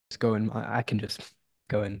go and I can just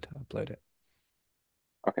go and upload it.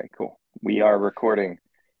 Okay, cool. We are recording.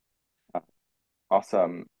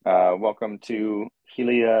 Awesome. Welcome to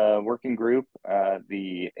Helia Working Group,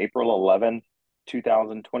 the April 11th,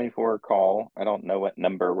 2024 call. I don't know what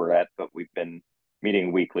number we're at, but we've been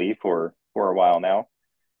meeting weekly for a while now.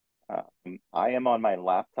 I am on my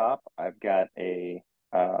laptop. I've got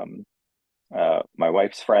my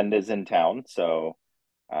wife's friend is in town, so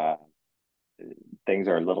uh, things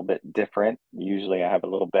are a little bit different. Usually I have a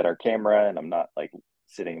little better camera and I'm not like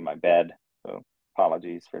sitting in my bed, so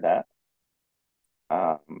apologies for that.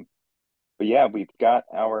 Um, but yeah, we've got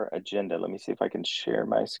our agenda. Let me see if I can share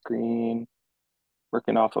my screen.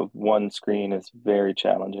 Working off of one screen is very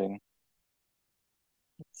challenging.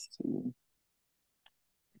 Let's see.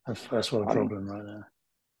 A first world On problem right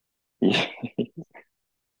there.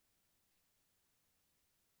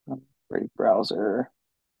 Great browser.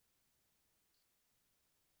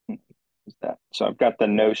 Is that so? I've got the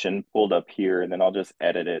Notion pulled up here, and then I'll just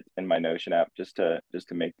edit it in my Notion app just to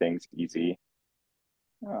make things easy.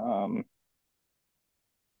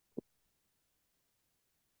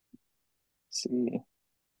 Let's see.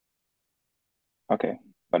 Okay,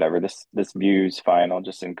 whatever. This view's fine. I'll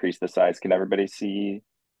just increase the size. Can everybody see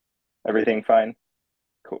everything fine?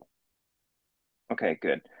 Cool. Okay,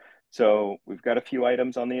 good. So we've got a few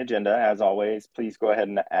items on the agenda. As always, please go ahead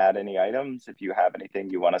and add any items if you have anything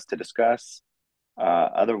you want us to discuss.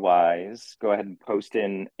 Otherwise, go ahead and post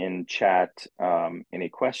in chat any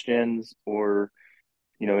questions or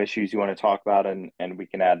issues you want to talk about, and we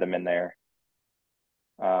can add them in there.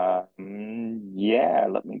 Yeah,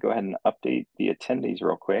 let me go ahead and update the attendees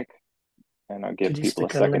real quick, and I'll give Could you people a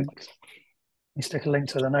stick a second. link? You stick a link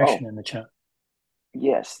to the Oh, Notion in the chat.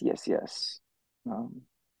 yes.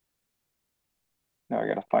 Now I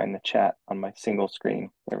gotta find the chat on my single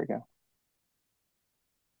screen. There we go.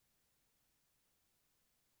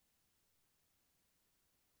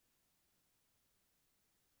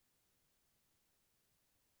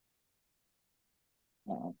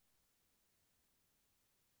 Uh,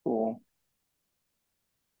 cool.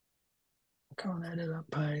 I can't edit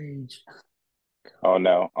that page. Oh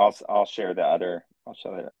no, I'll share the other. I'll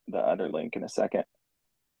show the other link in a second.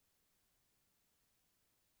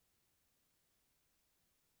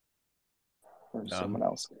 Or someone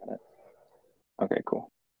else got it. Okay,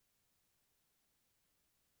 cool.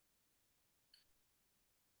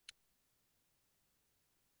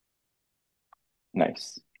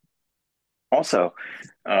 Nice. Also,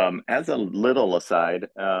 as a little aside,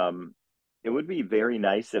 it would be very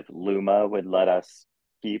nice if Luma would let us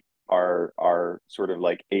keep our sort of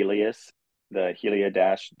like alias, the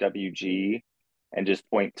Helia-WG, and just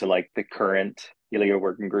point to like the current Helia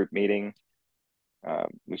working group meeting.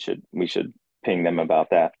 We should ping them about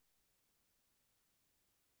that.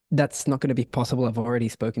 That's not going to be possible. I've already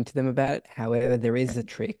spoken to them about it. However, there is a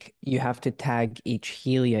trick. You have to tag each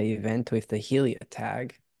Helia event with the Helia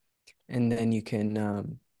tag, and then you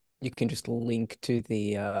can just link to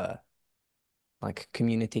the like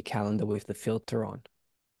community calendar with the filter on.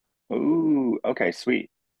 Ooh, okay, sweet.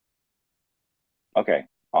 Okay,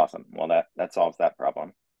 awesome. Well, that solves that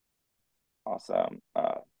problem. Awesome.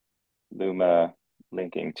 Luma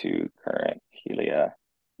linking to current Helia.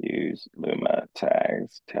 Use Luma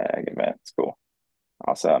tags, tag events. Cool.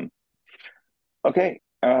 Awesome. Okay.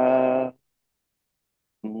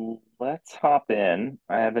 Let's hop in.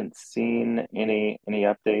 I haven't seen any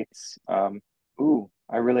updates. Ooh,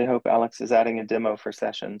 I really hope Alex is adding a demo for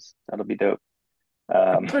sessions. That'll be dope.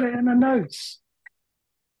 I Um, put it in the notes.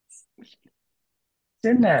 It's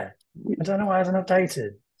in there. I don't know why it hasn't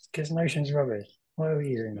updated. Because Notion's rubbish. Why are we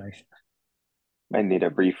using Notion? I need a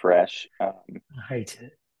refresh. I hate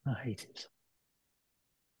it. I hate it.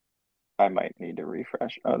 I might need to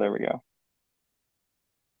refresh. Oh, there we go.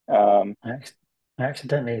 Um, I, ac- I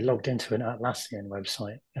accidentally logged into an Atlassian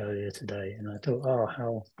website earlier today, and I thought,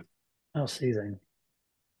 oh, how soothing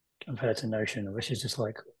compared to Notion, which is just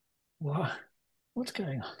like, what? What's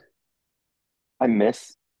going on? I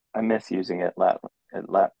miss I miss using at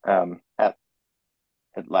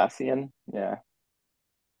Atlassian. Yeah,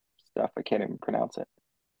 stuff. I can't even pronounce it.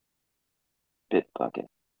 Bitbucket.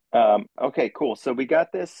 Okay, cool. So we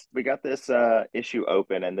got this issue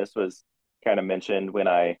open, and this was kind of mentioned when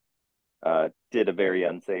I did a very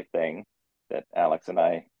unsafe thing that Alex and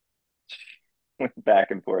I went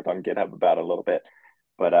back and forth on GitHub about a little bit.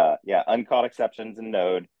 But yeah, uncaught exceptions in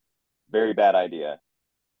Node, very bad idea.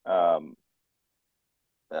 Um,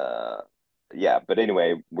 uh, yeah, but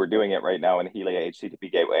anyway, we're doing it right now in Helia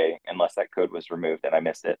HTTP Gateway, unless that code was removed and I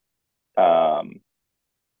missed it. But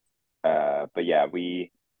yeah,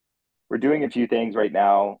 we're doing a few things right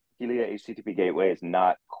now. Helia HTTP Gateway is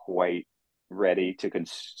not quite ready to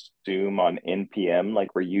consume on NPM.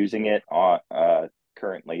 Like we're using it on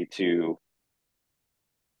currently to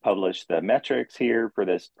publish the metrics here for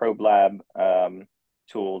this Probe Lab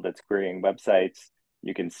tool that's querying websites.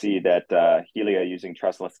 You can see that Helia using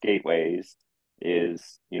trustless gateways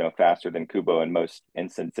is faster than Kubo in most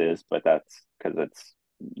instances, but that's because it's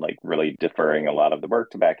like really deferring a lot of the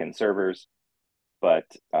work to backend servers. But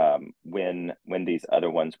when these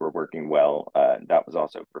other ones were working well, that was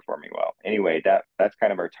also performing well. Anyway, that's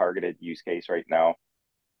kind of our targeted use case right now.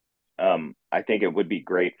 I think it would be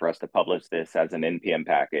great for us to publish this as an NPM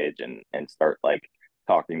package and start like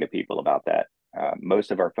talking to people about that.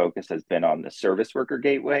 Most of our focus has been on the service worker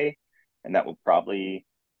gateway, and that will probably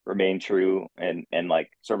remain true and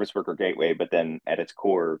like service worker gateway, but then at its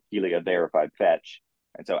core, Helia verified fetch.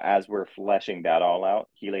 And so as we're fleshing that all out,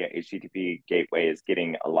 Helia HTTP gateway is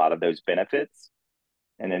getting a lot of those benefits.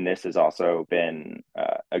 And then this has also been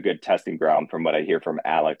a good testing ground from what I hear from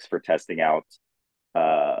Alex for testing out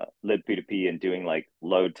libp2p and doing like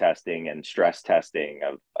load testing and stress testing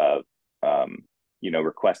of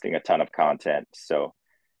requesting a ton of content. So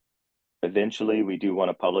eventually we do want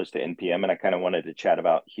to publish to NPM, and I kind of wanted to chat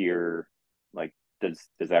about here, like, does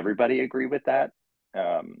everybody agree with that?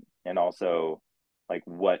 And also, like,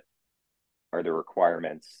 what are the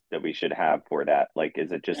requirements that we should have for that? Like,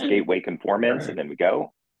 is it just gateway conformance and then we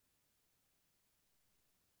go?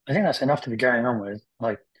 I think that's enough to be going on with.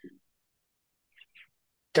 Like,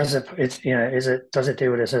 does it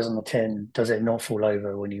do what it says on the tin? Does it not fall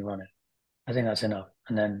over when you run it? I think that's enough.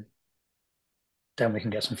 And then we can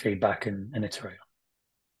get some feedback and iterate.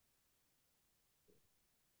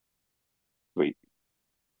 Sweet.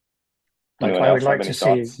 Like, Anyone I would else have like any to see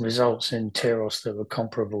thoughts? results in Tyros that were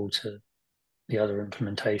comparable to the other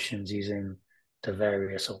implementations using the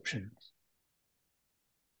various options.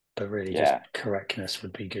 But really, just Yeah, correctness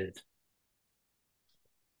would be good.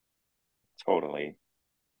 totally.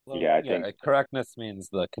 Well, Yeah, I think correctness means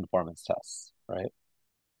the conformance tests, right?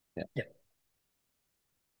 Yeah. Yeah.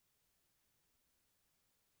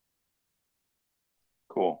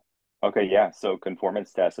 cool. Okay, yeah. So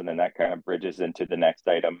conformance test, and then that kind of bridges into the next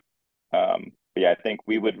item. But yeah, I think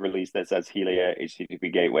we would release this as Helia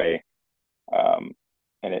HTTP Gateway, and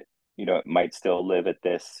it might still live at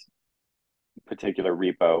this particular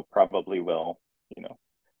repo, probably will,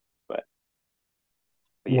 but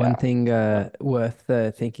One yeah. thing worth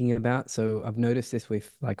thinking about. So I've noticed this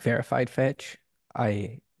with like verified fetch.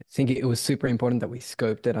 I think it was super important that we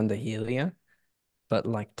scoped it under Helia, but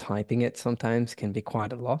like typing it sometimes can be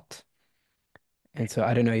quite a lot. And so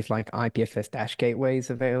I don't know if like IPFS dash gateway is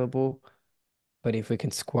available, but if we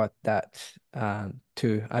can squat that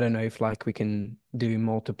too, I don't know if like we can do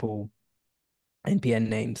multiple NPN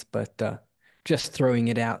names, but just throwing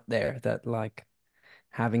it out there that like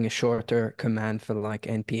having a shorter command for like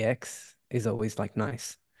NPX is always like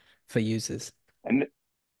nice for users. And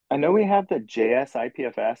I know we have the JS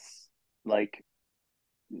IPFS like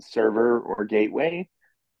server or gateway,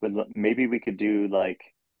 but maybe we could do like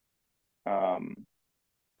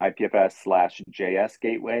IPFS/JS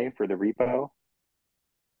gateway for the repo.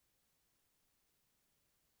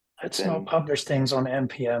 But Let's not then, publish things on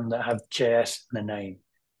NPM that have JS in the name.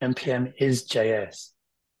 NPM is JS.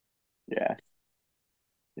 yeah,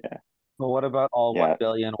 yeah, Well, what about all 1 yeah.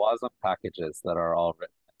 billion WASM packages that are all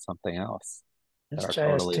written in something else It's that are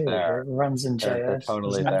JS totally too. there? It runs in They're JS,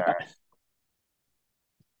 totally isn't it? there.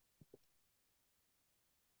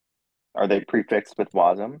 Are they prefixed with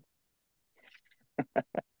WASM?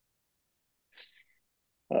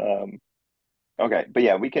 Um, okay, but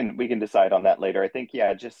yeah, we can decide on that later. I think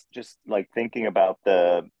yeah, just like thinking about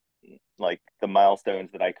the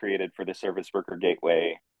milestones that I created for the service worker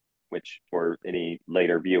gateway, which for any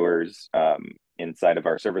later viewers, inside of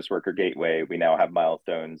our service worker gateway, we now have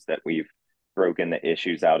milestones that we've broken the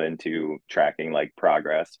issues out into tracking like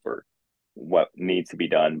progress for what needs to be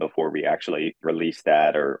done before we actually release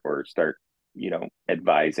that or start,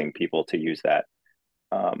 advising people to use that.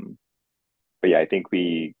 Um, but yeah, I think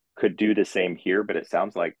we could do the same here, but it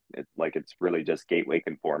sounds like it's really just gateway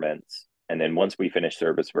conformance. And then once we finish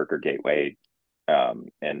service worker gateway, and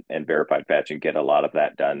verified fetch and get a lot of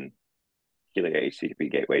that done, Helia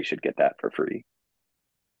HTTP gateway should get that for free.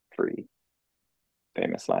 Free.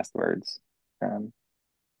 Famous last words.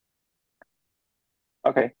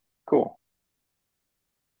 Okay, cool.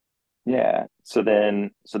 Yeah. So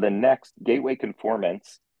then next, gateway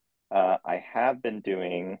conformance. I have been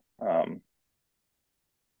doing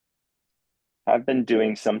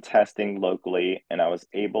some testing locally, and I was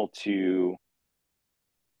able to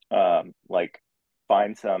like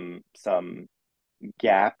find some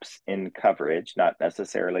gaps in coverage, not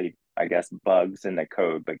necessarily, I guess, bugs in the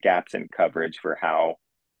code, but gaps in coverage for how,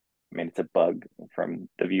 I mean, it's a bug from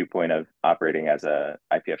the viewpoint of operating as a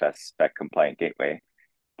IPFS spec compliant gateway.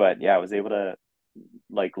 But yeah, I was able to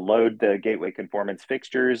like load the gateway conformance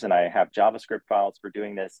fixtures, and I have JavaScript files for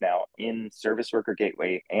doing this now in Service Worker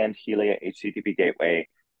Gateway and Helia HTTP Gateway.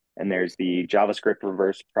 And there's the JavaScript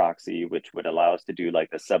reverse proxy, which would allow us to do like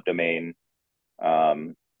the subdomain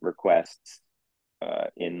requests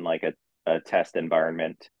in like a test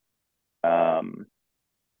environment. And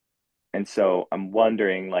so I'm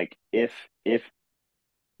wondering, like, if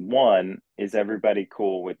one, is everybody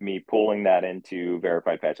cool with me pulling that into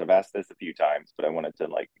verified fetch? I've asked this a few times, but I wanted to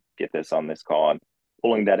like get this on this call, and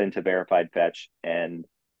pulling that into verified fetch, and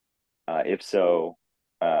if so,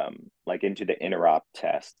 like into the interop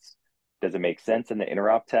tests. Does it make sense in the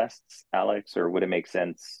interop tests, Alex, or would it make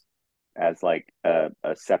sense as like a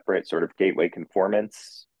separate sort of gateway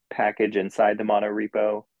conformance package inside the mono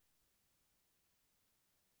repo?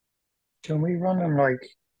 Can we run them like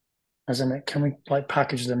can we like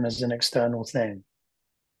package them as an external thing?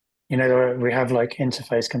 You know, we have like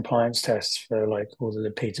interface compliance tests for like all of the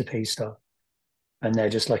P2P stuff, and they're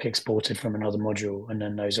just like exported from another module, and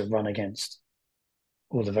then those are run against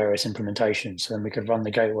all the various implementations. So then we could run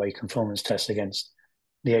the gateway conformance test against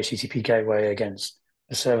the HTTP gateway, against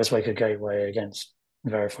the service worker gateway, against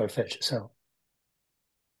verified fetch itself.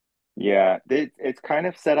 Yeah, it's kind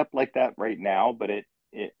of set up like that right now, but it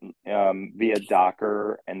via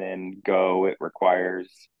Docker and then Go, it requires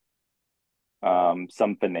some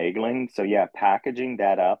finagling. So yeah, packaging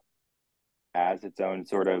that up as its own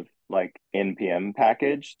sort of like NPM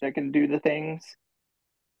package that can do the things,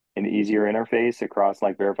 an easier interface across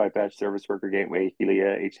like verified fetch, service worker gateway,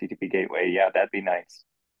 Helia, HTTP gateway. Yeah, that'd be nice.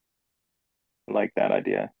 I like that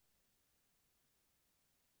idea.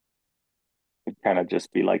 It'd kind of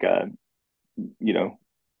just be like a, you know,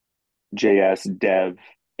 JS dev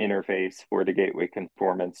interface for the gateway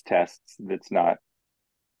conformance tests that's not,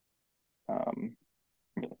 I mean,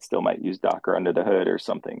 it still might use Docker under the hood or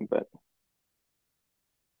something, but.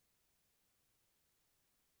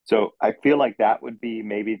 So I feel like that would be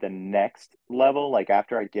maybe the next level. Like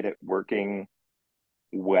after I get it working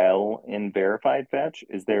well in verified fetch,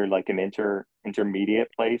 is there like an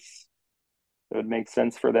intermediate place that would make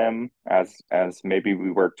sense for them as maybe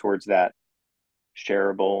we work towards that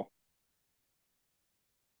shareable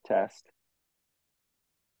test?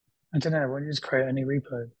 I don't know. Why don't you just create a new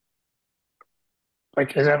repo?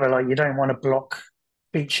 Like, is ever like you don't want to block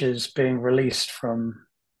features being released from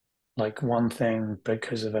like one thing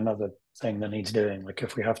because of another thing that needs doing. Like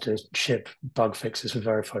if we have to ship bug fixes with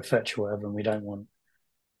verified fetch or whatever, and we don't want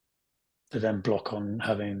to then block on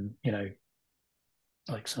having, you know,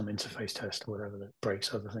 like some interface test or whatever that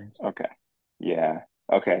breaks other things. Okay. Yeah.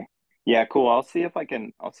 Okay. Yeah, cool. I'll see if I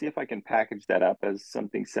can package that up as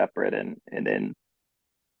something separate and then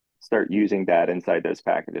start using that inside those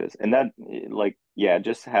packages. And that, like, yeah,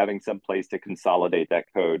 just having some place to consolidate that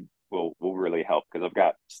code will really help, because I've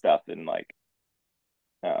got stuff in like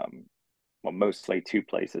well, mostly two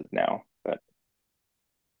places now, but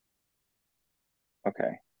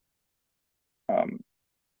okay. And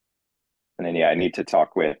then yeah, I need to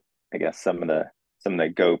talk with, I guess, some of the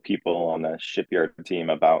Go people on the shipyard team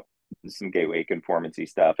about some gateway conformancy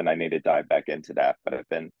stuff, and I need to dive back into that. But I've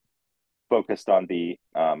been focused on the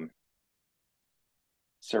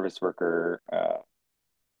service worker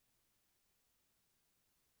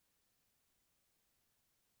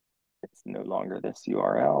it's no longer this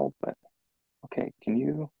URL, but okay,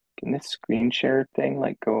 can this screen share thing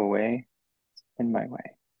like go away? It's in my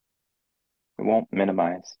way. It won't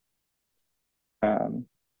minimize.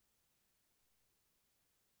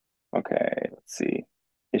 Okay, let's see.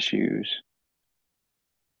 Issues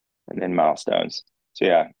and then milestones. So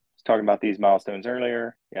yeah, I was talking about these milestones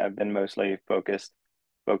earlier. Yeah, I've been mostly focused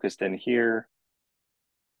in here.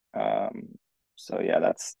 So yeah,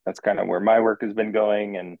 that's kind of where my work has been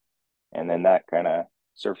going, and then that kind of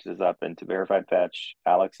surfaces up into verified fetch.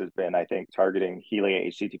 Alex has been, I think, targeting Helia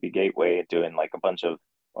HTTP gateway, doing like a bunch of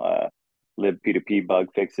libp2p bug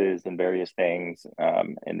fixes and various things,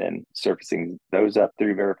 and then surfacing those up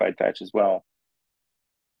through verified fetch as well.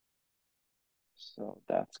 So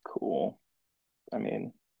that's cool. I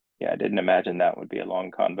mean, yeah, I didn't imagine that would be a long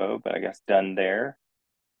convo, but I guess done there.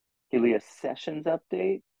 Helia sessions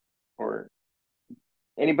update, or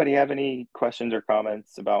anybody have any questions or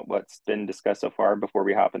comments about what's been discussed so far before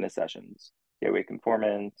we hop into sessions? Gateway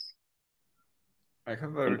conformance. I have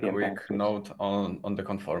a very NPM quick packages. note on the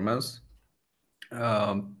conformance,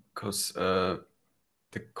 because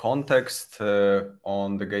the context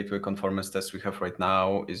on the gateway conformance tests we have right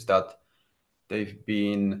now is that they've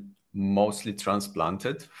been mostly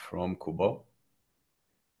transplanted from Kubo.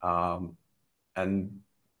 And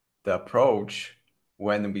the approach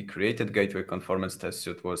when we created gateway conformance test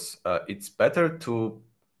suite was it's better to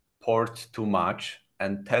port too much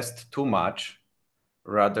and test too much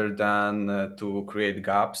rather than to create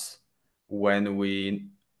gaps when we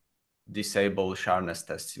disable sharpness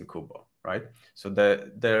tests in Kubo, right? So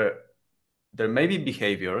there may be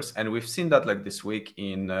behaviors, and we've seen that like this week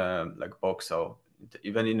in like Boxo,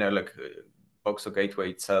 even in Boxo gateway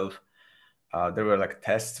itself. There were like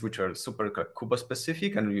tests which are super like, Kubo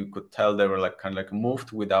specific, and you could tell they were like kind of like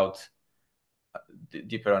moved without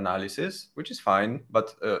deeper analysis, which is fine.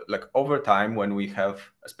 But like over time, when we have,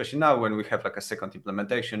 especially now when we have like a second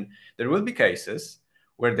implementation, there will be cases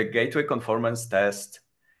where the gateway conformance test,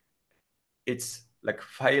 it's like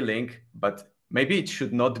failing, but maybe it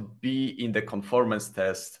should not be in the conformance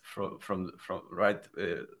test from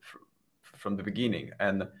the beginning,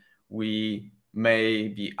 and we may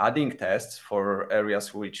be adding tests for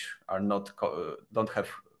areas which are not don't have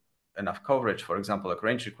enough coverage. For example, like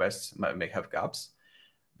range requests may have gaps,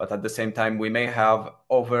 but at the same time we may have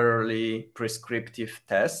overly prescriptive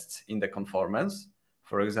tests in the conformance.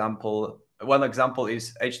 For example, one example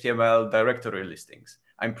is HTML directory listings.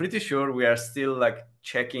 I'm pretty sure we are still like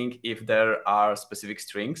checking if there are specific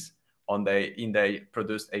strings in the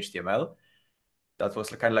produced HTML. That was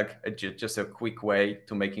kind of like just a quick way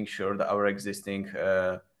to making sure that our existing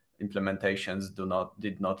implementations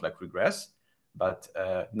did not like regress. But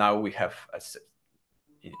now we have a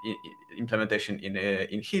implementation in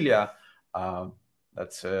Helia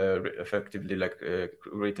that's effectively like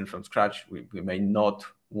written from scratch. We may not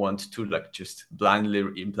want to like just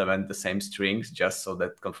blindly implement the same strings just so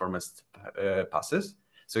that conformance passes.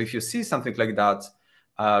 So if you see something like that,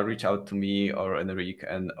 reach out to me or Enrique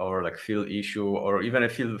or like fill issue, or even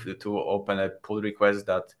feel to open a pull request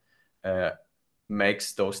that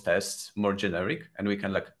makes those tests more generic, and we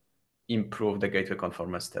can like improve the gateway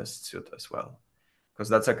conformance test suite as well. Because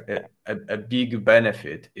that's a big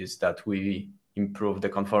benefit, is that we improve the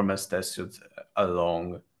conformance test suite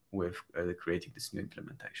along with creating this new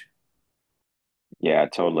implementation. Yeah,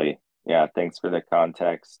 totally. Yeah, thanks for the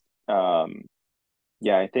context.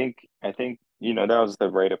 Yeah, I think you know that was the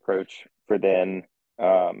right approach for then.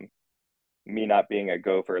 Me not being a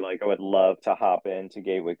gopher, like I would love to hop into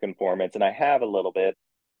gateway conformance, and I have a little bit.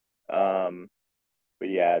 But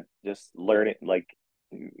yeah, just learning like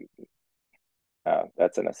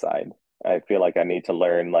that's an aside. I feel like I need to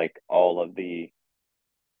learn like all of the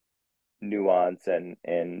nuance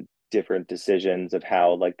and different decisions of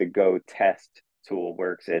how like the Go test tool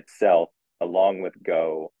works itself, along with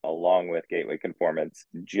Go, along with gateway conformance,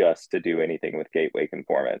 just to do anything with gateway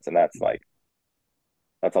conformance. And that's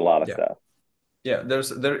a lot of stuff. Yeah, there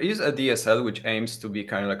is a DSL which aims to be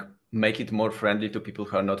kind of like make it more friendly to people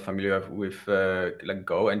who are not familiar with like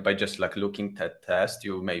Go, and by just like looking at test,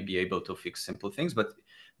 you may be able to fix simple things, but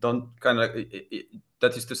don't kind of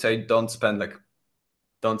that is to say, don't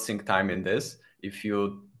sink time in this. If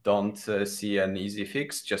you don't see an easy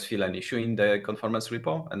fix, just fill an issue in the conformance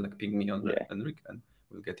repo and like ping me on Enrique, and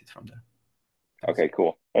we'll get it from there. Thanks. Okay,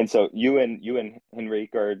 cool. And so you and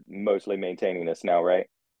Henrique are mostly maintaining this now, right?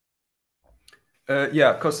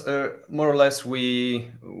 Yeah, because more or less we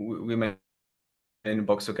maintain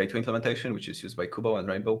Boxo gateway implementation, which is used by Kubo and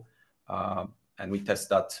Rainbow, and we test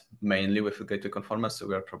that mainly with the gateway conformance. So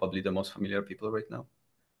we are probably the most familiar people right now.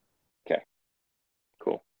 Okay,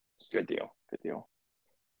 cool. Good deal. Good deal.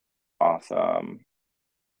 Awesome.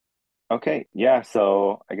 Okay, yeah.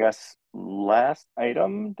 So I guess last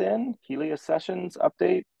item then, Helia sessions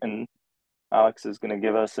update, and Alex is going to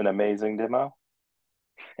give us an amazing demo.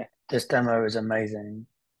 This demo is amazing.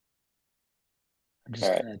 I'm just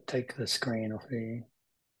right. going to take the screen off here.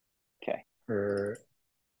 Okay.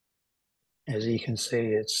 As you can see,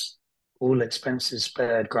 it's all expenses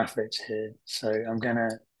spared graphics here. So I'm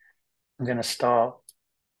gonna start.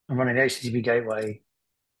 I'm running the HTTP gateway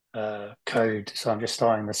code, so I'm just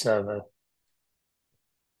starting the server.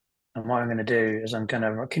 And what I'm going to do is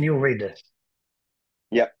can you all read this?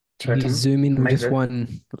 Yep. So Can you zoom in just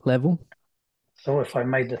one level? So if I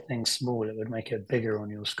made the thing small, it would make it bigger on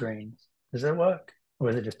your screen. Does that work? Or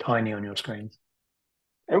is it just tiny on your screen?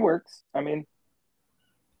 It works. I mean,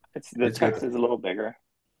 it's text is a little bigger.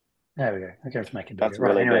 There we go. Okay, let's make it bigger. That's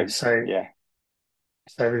really anyway, big. so yeah.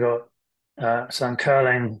 So we got so I'm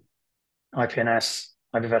curling IPNS,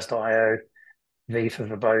 IPFS.io, V for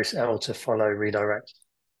verbose, L to follow redirect.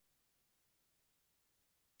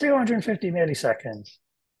 250 milliseconds.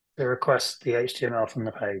 to request the HTML from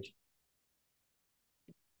the page.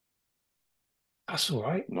 That's all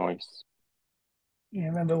right. Nice. You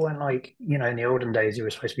remember when, like, in the olden days, you were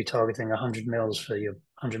supposed to be targeting 100 mils for your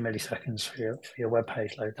 100 milliseconds for your web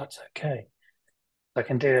page load? That's okay. I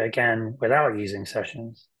can do it again without using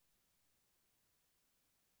sessions.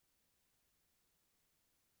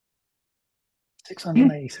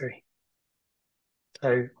 683.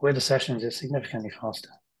 So with the sessions, it's significantly faster.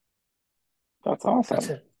 That's awesome. That's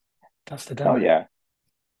it. That's the demo. Oh yeah.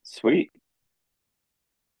 Sweet.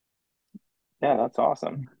 Yeah, that's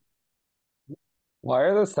awesome. Why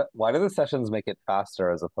do the sessions make it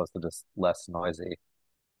faster as opposed to just less noisy?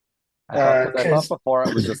 I thought before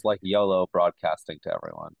it was just like YOLO broadcasting to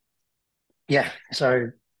everyone. Yeah, so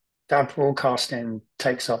that broadcasting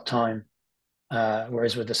takes up time,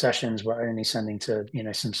 whereas with the sessions, we're only sending to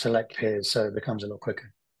some select peers, so it becomes a lot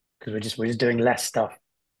quicker because we're just doing less stuff.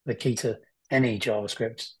 The key to any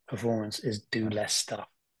JavaScript performance is do less stuff.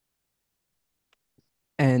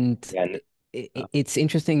 And Yeah, it's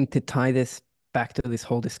interesting to tie this back to this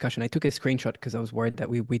whole discussion. I took a screenshot because I was worried that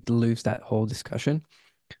we'd lose that whole discussion.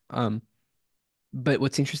 But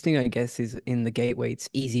what's interesting, I guess, is in the gateway, it's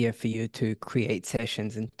easier for you to create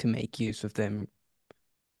sessions and to make use of them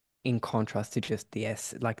in contrast to just the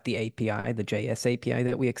like the API, the JS API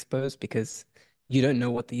that we expose, because you don't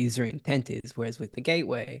know what the user intent is. Whereas with the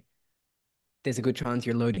gateway, there's a good chance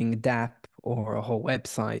you're loading a DApp or a whole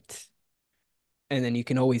website, and then you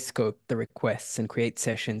can always scope the requests and create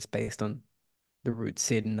sessions based on the root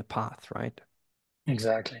SID and the path, right?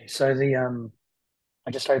 Exactly. So I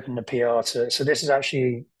just opened the PR so this is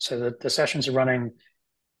actually, so the sessions are running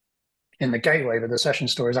in the gateway, but the session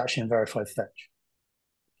store is actually in verified fetch.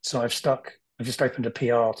 So I've just opened a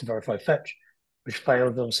PR to verify fetch, which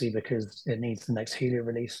failed obviously because it needs the next Helia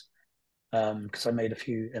release. Because I made a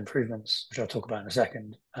few improvements, which I'll talk about in a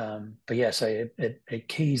second. But yeah, so it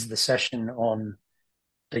keys the session on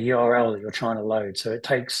the URL that you're trying to load. So it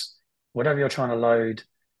takes whatever you're trying to load,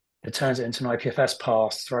 it turns it into an IPFS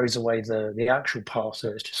path, throws away the actual path. So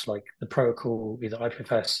it's just like the protocol, either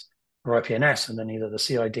IPFS or IPNS, and then either the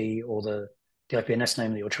CID or the IPNS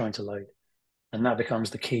name that you're trying to load. And that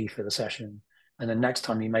becomes the key for the session. And then next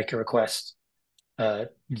time you make a request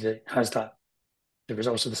that has the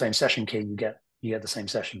results of the same session key, you get the same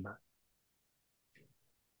session back.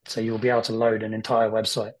 So you'll be able to load an entire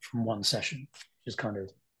website from one session, which is kind of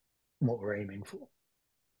what we're aiming for.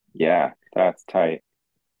 Yeah, that's tight.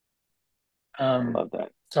 I Um, love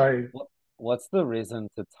that. So What's the reason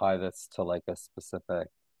to tie this to like a specific,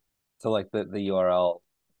 to like the URL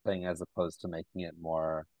thing as opposed to making it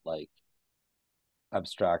more like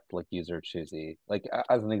abstract, like user choosy? Like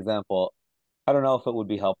as an example, I don't know if it would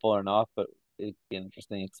be helpful or not, but it'd be an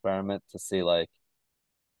interesting experiment to see like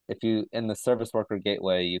if you in the service worker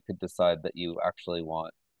gateway, you could decide that you actually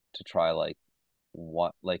want to try like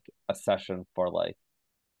what like a session for like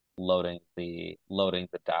loading the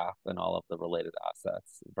DAP and all of the related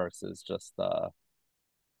assets versus just the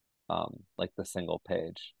like the single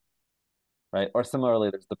page, right? Or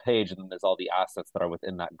similarly, there's the page and then there's all the assets that are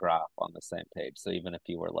within that graph on the same page. So even if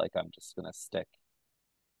you were like, I'm gonna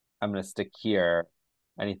stick here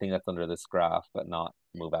anything that's under this graph, but not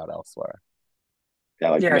move out elsewhere.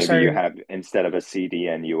 Yeah, like yeah, maybe so you have instead of a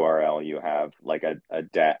CDN URL, you have like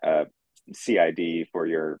a CID for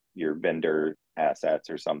your vendor assets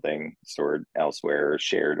or something stored elsewhere or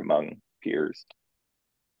shared among peers.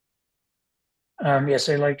 yeah,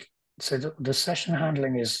 so the session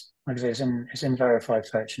handling is like I say, it's in verified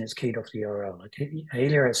fetch and it's keyed off the URL. Like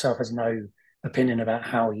Helia itself has no opinion about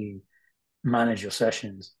how you manage your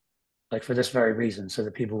sessions, like for this very reason, so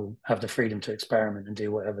that people have the freedom to experiment and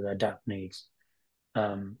do whatever their DAP needs.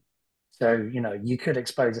 So you could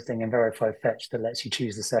expose a thing in verified fetch that lets you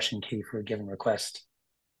choose the session key for a given request,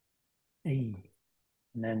 and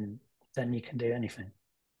then you can do anything.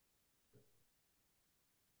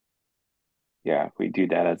 Yeah, if we do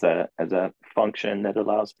that as a function that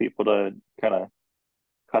allows people to kind of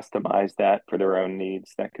customize that for their own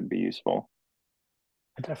needs, that could be useful.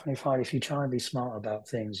 I definitely find if you try and be smart about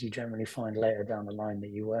things, you generally find later down the line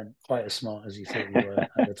that you weren't quite as smart as you thought you were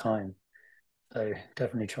at the time. So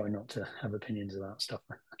definitely try not to have opinions about stuff.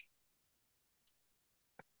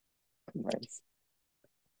 Nice.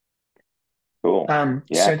 Cool.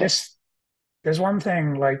 So there's one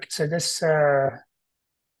thing that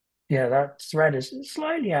thread is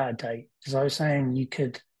slightly out of date because I was saying you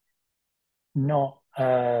could not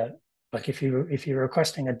like if you're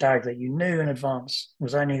requesting a DAG that you knew in advance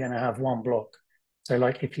was only going to have one block. So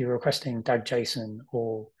like if you're requesting DAG JSON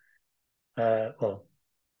or well,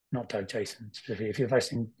 not DAG JSON specifically, if you're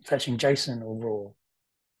fetching JSON or raw,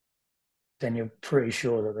 then you're pretty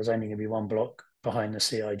sure that there's only going to be one block behind the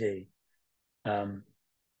CID. So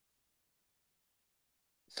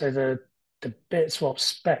the bit swap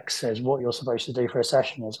spec says what you're supposed to do for a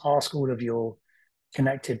session is ask all of your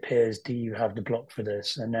connected peers, do you have the block for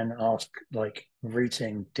this? And then ask like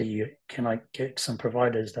routing, can I get some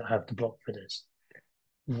providers that have the block for this?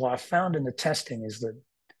 What I found in the testing is that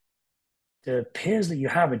the peers that you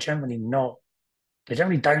have are generally they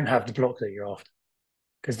generally don't have the block that you're after.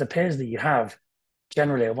 Because the peers that you have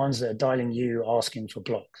generally are ones that are dialing you asking for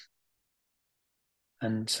blocks.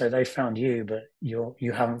 And so they found you, but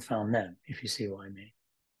you haven't found them, if you see what I mean.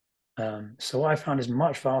 So what I found is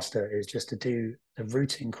much faster is just to do the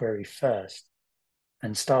routing query first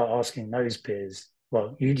and start asking those peers.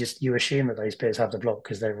 Well, you assume that those peers have the block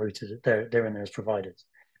because they're routed, they're in there as providers.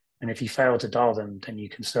 And if you fail to dial them, then you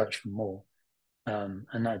can search for more.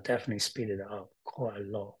 And that definitely speeded it up quite a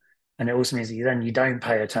lot. And it also means that you don't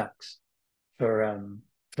pay a tax for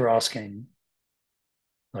asking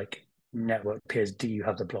like network peers, do you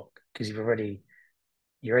have the block? Because you already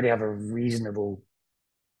have a reasonable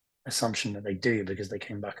assumption that they do because they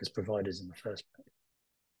came back as providers in the first place.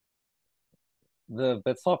 The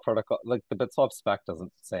Bitswap protocol, like the Bitswap spec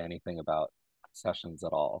doesn't say anything about sessions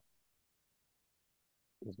at all,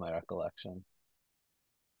 is my recollection.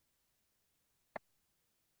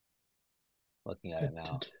 Looking at it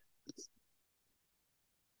now.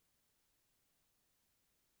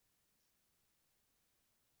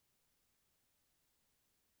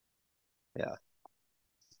 Yeah.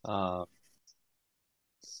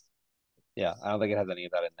 Yeah, I don't think it has any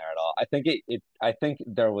of that in there at all. I think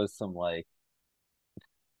there was some like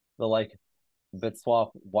the like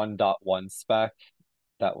Bitswap 1.1 spec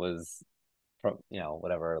that was from,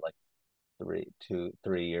 whatever, like 3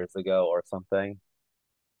 years ago or something.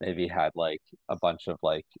 Maybe had like a bunch of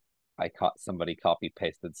like somebody copy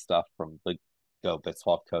pasted stuff from the Go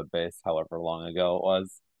Bitswap code base however long ago it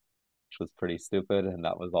was, which was pretty stupid, and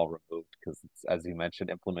that was all removed because it's, as you mentioned,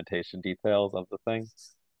 implementation details of the thing.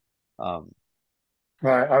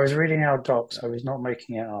 Right, I was reading our docs. I was not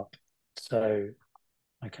making it up, so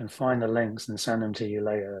I can find the links and send them to you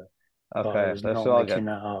later. But I Okay, was that not should all get making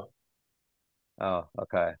that up. oh,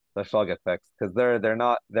 okay. That should all get fixed because they're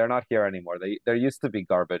not here anymore. There used to be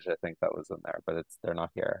garbage, I think, that was in there, but they're not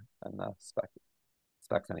here in the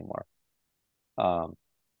specs anymore. Um,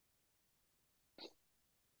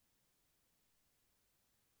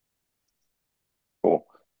 Cool.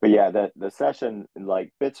 But yeah, the session,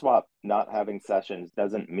 like Bitswap not having sessions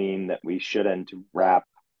doesn't mean that we shouldn't wrap,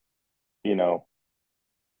 you know,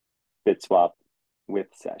 Bitswap with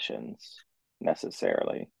sessions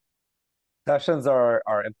necessarily. Sessions are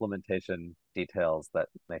implementation details that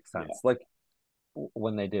make sense. Yeah. Like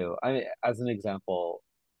when they do. I mean, as an example,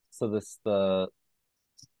 so the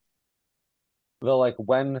like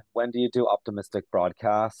when do you do optimistic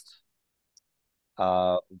broadcast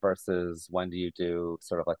versus when do you do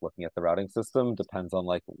sort of like looking at the routing system depends on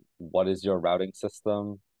like what is your routing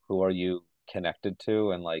system, who are you connected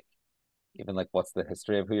to, and like even like what's the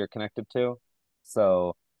history of who you're connected to.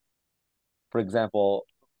 So, for example,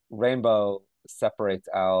 Rainbow separates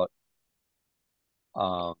out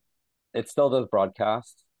it still does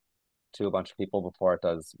broadcast to a bunch of people before it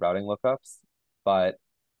does routing lookups, but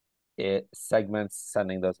it segments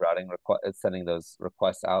sending those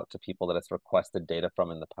requests out to people that it's requested data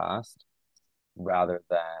from in the past, rather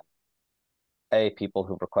than people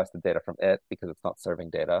who've requested data from it because it's not serving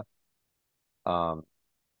data, um,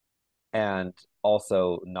 and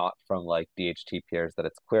also not from like DHT peers that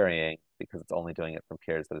it's querying because it's only doing it from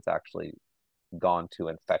peers that it's actually gone to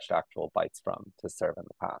and fetched actual bytes from to serve in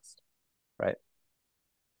the past, right?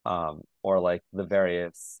 Or like the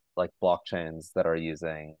various like blockchains that are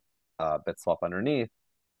using Bitswap underneath,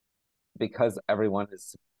 because everyone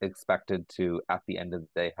is expected to, at the end of the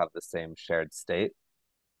day, have the same shared state,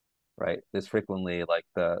 right? There's frequently like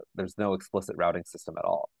there's no explicit routing system at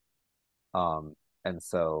all. And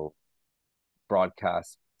so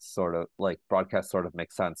broadcast sort of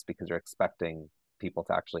makes sense because you're expecting people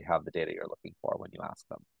to actually have the data you're looking for when you ask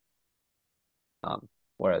them.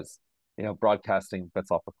 Whereas, broadcasting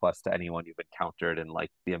Bitswap requests to anyone you've encountered in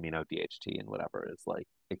like the amino DHT and whatever is like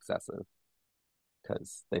excessive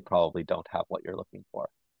because they probably don't have what you're looking for,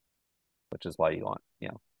 which is why you want,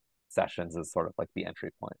 sessions is sort of like the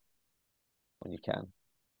entry point when you can.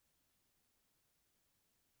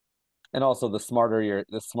 And also the smarter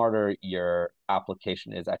your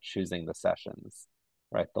application is at choosing the sessions,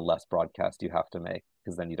 right? The less broadcast you have to make,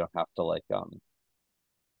 because then you don't have to like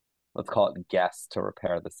let's call it guess to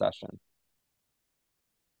repair the session.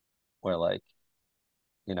 Where like,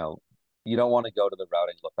 you don't want to go to the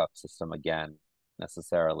routing lookup system again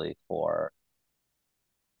necessarily for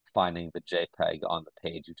finding the JPEG on the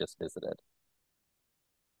page you just visited.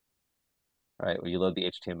 Right? When you load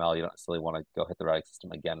the HTML, you don't necessarily want to go hit the routing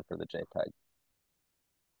system again for the JPEG.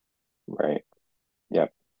 Right.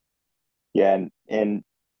 Yep. Yeah, and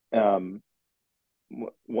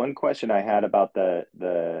one question I had about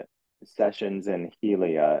the sessions in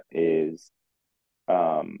Helia is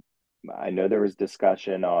I know there was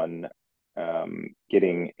discussion on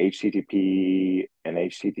getting HTTP and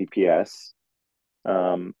HTTPS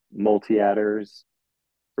multi-atters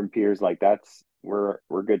from peers. Like that's we're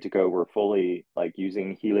good to go. We're fully like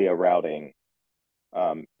using Helia routing.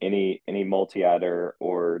 Any multi-attr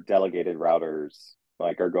or delegated routers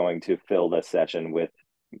like are going to fill the session with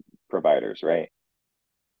providers, right?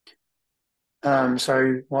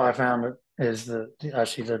 So what I found is that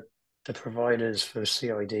actually the providers for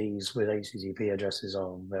CIDs with HTTP addresses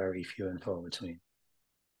are very few and far between.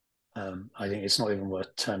 I think it's not even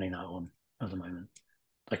worth turning that on at the moment.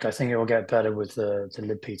 Like I think it will get better with the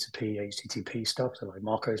libp2p HTTP stuff that like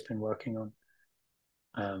Marco's been working on.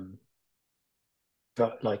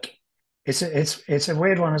 But like it's a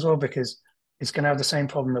weird one as well because it's going to have the same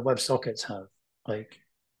problem that WebSockets have. Like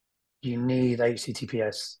you need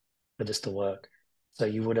HTTPS for this to work, so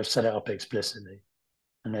you would have set it up explicitly,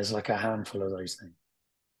 and there's like a handful of those things.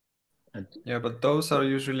 Yeah, but those are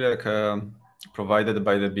usually like provided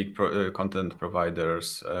by the big content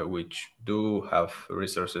providers, which do have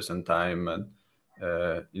resources and time and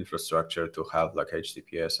infrastructure to have like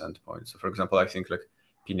HTTPS endpoints. So, for example, I think like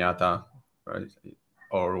Pinata, right?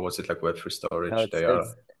 Or was it like Web3 storage? No, They are.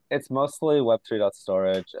 it's mostly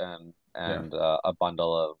Web3.storage and Yeah. a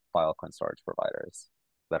bundle of Filecoin storage providers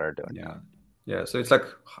that are doing Yeah. that. Yeah. So it's like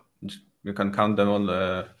you can count them on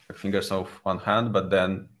the fingers of one hand, but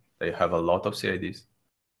then they have a lot of CIDs.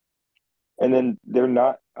 And then they're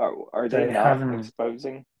not are they They not haven't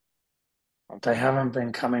exposing? they haven't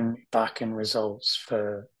been coming back in results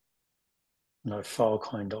for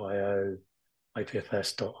Filecoin.io,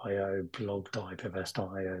 IPFS.io,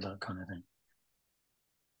 blog.ipfs.io, that kind of thing.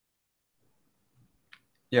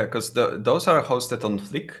 Yeah, because those are hosted on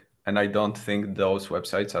Flick, and I don't think those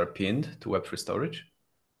websites are pinned to Web3 storage.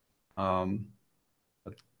 But,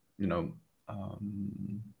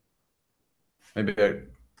 maybe I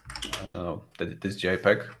don't know this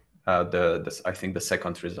JPEG. I think the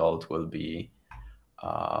second result will be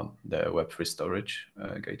the Web3 storage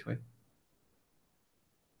gateway.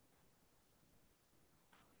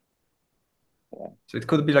 Yeah. So it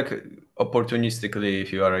could be like opportunistically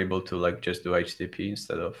if you are able to like just do HTTP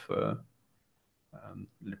instead of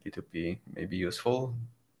P2P, maybe useful.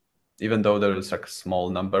 Even though there is like a small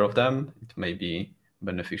number of them, it may be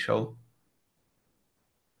beneficial.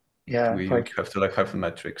 Yeah, We have to like have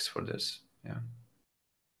metrics for this. Yeah.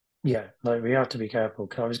 Yeah, like we have to be careful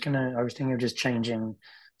because I was thinking of just changing.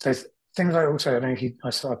 So things like also, I don't know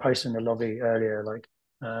if I posted in the lobby earlier, like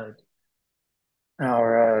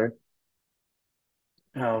our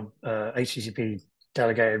HTTP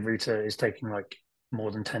delegated router is taking like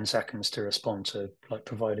more than 10 seconds to respond to like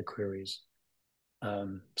provider queries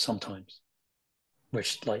sometimes,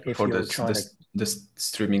 which like if For you're trying this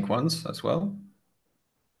streaming ones as well.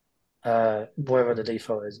 whatever the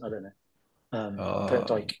default is, I don't know. But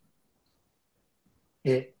like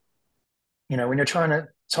it, when you're trying to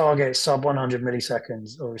target sub 100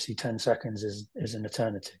 milliseconds, obviously 10 seconds is an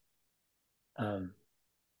eternity.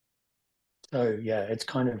 So yeah, it's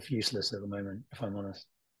kind of useless at the moment, if I'm honest.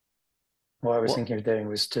 What I was thinking of doing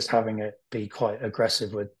was just having it be quite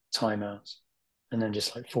aggressive with timeouts, and then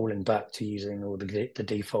just like falling back to using all the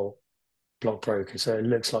default block broker. So it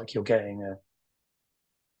looks like you're getting a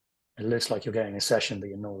session, but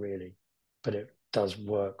you're not really. But it does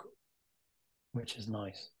work, which is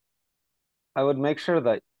nice. I would make sure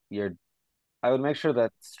that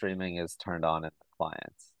streaming is turned on in the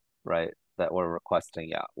clients, right? That we're requesting,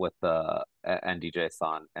 yeah, with the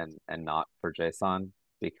NDJSON and not for JSON,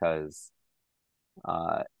 because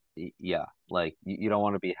yeah, like you don't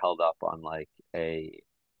want to be held up on like a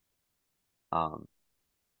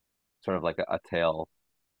sort of like a tail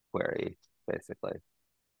query, basically,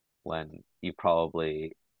 when you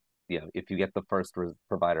probably, if you get the first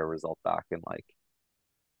provider result back in like,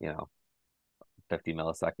 50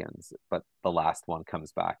 milliseconds, but the last one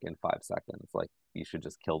comes back in 5 seconds, like you should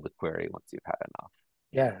just kill the query once you've had enough.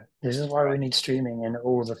 Yeah, this is why Right. we need streaming in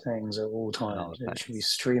all the things at all times. It should be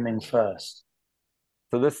streaming first.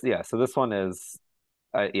 So this one is,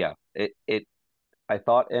 I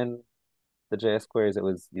thought in the JS queries it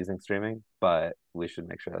was using streaming, but we should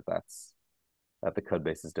make sure that the code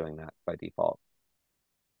base is doing that by default.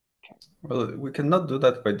 Well, we cannot do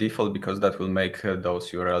that by default because that will make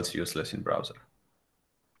those URLs useless in browser.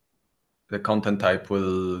 The content type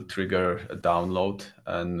will trigger a download,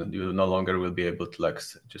 and you no longer will be able to like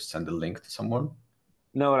just send a link to someone.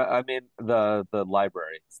 No, I mean the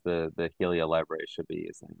libraries, the Helia library should be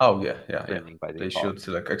using Oh yeah. streaming by They default.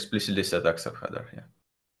 should like explicitly set accept header. Yeah.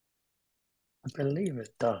 I believe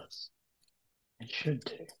it does. It should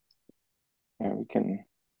do. Yeah, we can.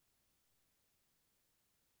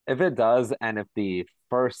 If it does, and if the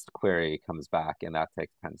first query comes back and that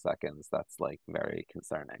takes 10 seconds, that's like very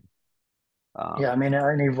concerning. Yeah, I mean, it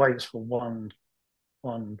only waits for one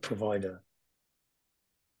provider.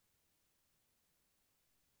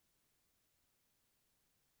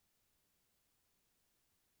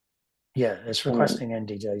 Yeah, it's requesting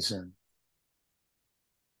ND-JSON.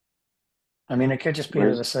 I mean, it could just be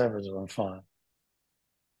that the servers are on fire.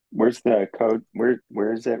 Where's the code?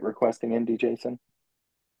 Where is it requesting ND-JSON?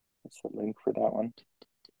 What's the link for that one?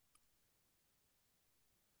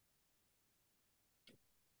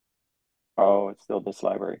 Oh, it's still this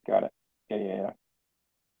library. Got it. Yeah.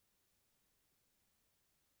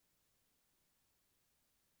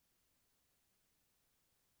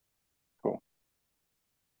 Cool.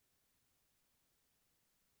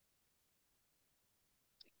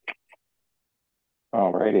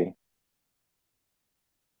 Alrighty.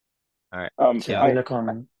 All right. So if we look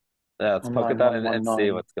on let's poke at line that and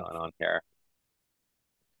see 119. what's going on here.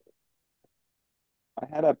 I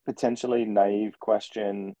had a potentially naive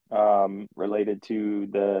question related to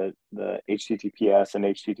the HTTPS and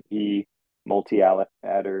HTTP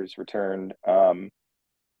multi-adders returned.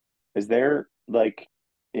 Is there like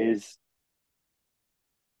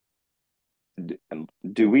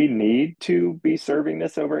do we need to be serving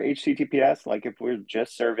this over HTTPS? Like if we're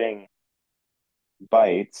just serving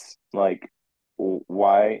bytes, like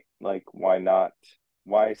why not?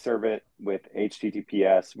 Why serve it with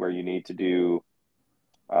HTTPS where you need to do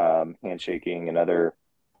handshaking and other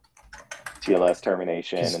TLS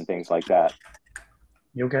termination and things like that?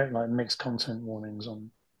 You'll get like mixed content warnings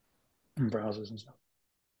on browsers and stuff.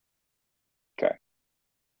 Okay.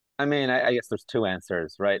 I mean, I guess there's two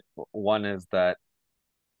answers, right? One is that,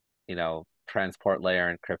 transport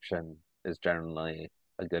layer encryption is generally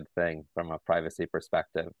a good thing from a privacy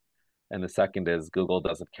perspective. And the second is Google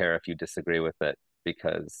doesn't care if you disagree with it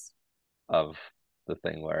because of the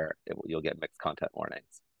thing where you'll get mixed content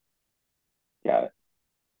warnings. Yeah.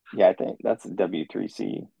 Yeah, I think that's a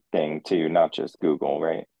W3C thing too, not just Google,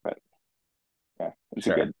 right? But yeah,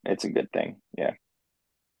 it's a good thing. Yeah.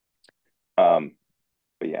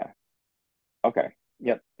 But yeah. Okay.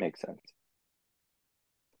 Yep, makes sense.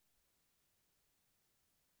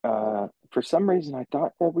 For some reason I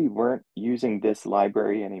thought that we weren't using this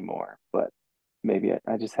library anymore, but maybe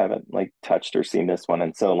I just haven't like touched or seen this one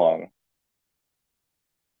in so long.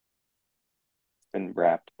 It's been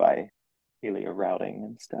wrapped by Helia routing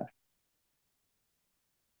and stuff.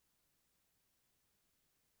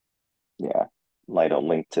 Yeah, Light will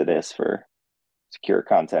link to this for secure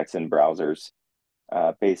context in browsers.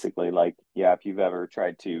 Basically, like, yeah, if you've ever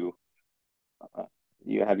tried to,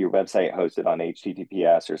 you have your website hosted on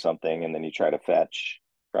HTTPS or something, and then you try to fetch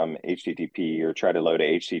from HTTP or try to load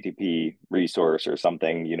a HTTP resource or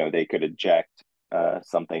something, they could eject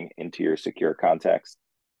something into your secure context.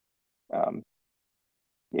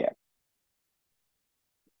 Yeah,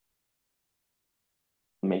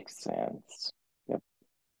 makes sense. Yep.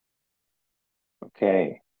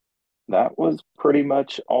 Okay, that was pretty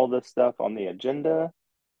much all the stuff on the agenda.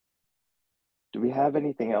 Do we have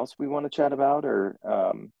anything else we want to chat about, or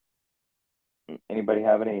anybody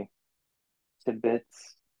have any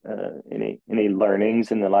tidbits, any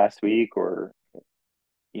learnings in the last week, or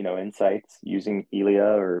insights using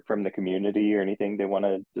Helia or from the community, or anything they want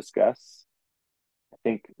to discuss? I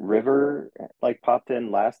think River like popped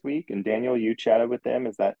in last week, and Daniel, you chatted with them.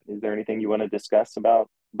 Is there anything you want to discuss about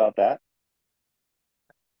that?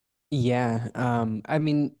 Yeah, I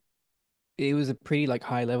mean, it was a pretty like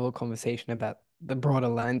high level conversation about the broader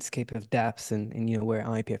landscape of dApps and where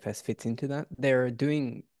IPFS fits into that. They're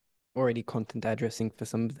doing already content addressing for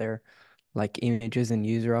some of their like images and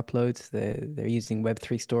user uploads. They're using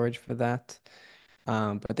Web3 storage for that.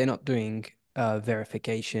 But they're not doing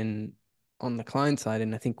verification on the client side.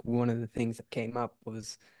 And I think one of the things that came up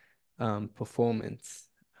was performance.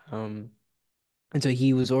 And so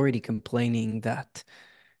he was already complaining that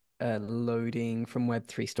loading from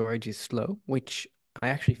Web3 storage is slow, which I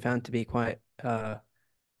actually found to be quite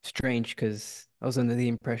strange because I was under the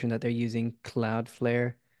impression that they're using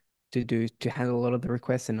Cloudflare to handle a lot of the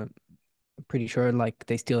requests, and I'm pretty sure like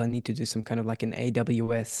they still need to do some kind of like an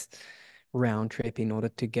AWS round trip in order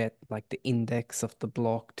to get like the index of the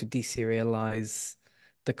block to deserialize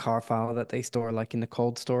the car file that they store like in the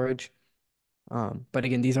cold storage. But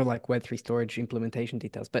again, these are like Web3 storage implementation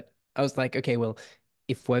details. But I was like, okay, well,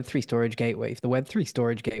 if the Web3 storage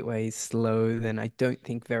gateway is slow, then I don't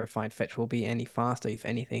think verified fetch will be any faster. If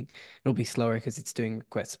anything, it'll be slower because it's doing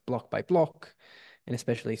requests block by block. And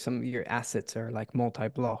especially if some of your assets are like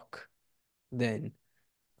multi-block, then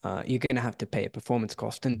you're going to have to pay a performance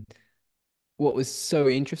cost. And what was so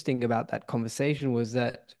interesting about that conversation was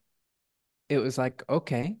that it was like,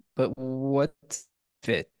 okay, but what's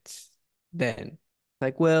it then?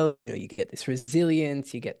 Like, well, you get this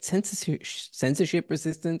resilience, you get censorship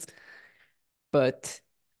resistance, but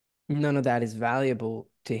none of that is valuable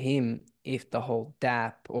to him if the whole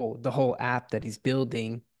DApp or the whole app that he's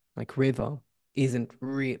building, like River, isn't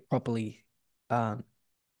re properly um,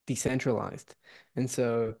 decentralized. And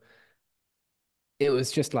so it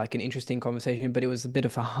was just like an interesting conversation, but it was a bit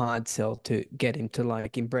of a hard sell to get him to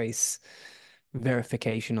like embrace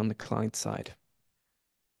verification on the client side.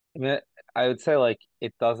 I mean, I would say like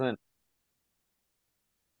it doesn't,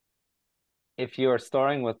 if you are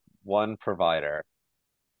storing with one provider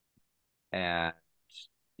and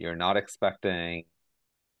you're not expecting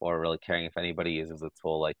or really caring if anybody uses a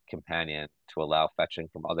tool like Companion to allow fetching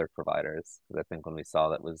from other providers, because I think when we saw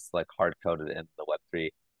that was like hard coded in the Web3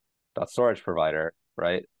 storage provider,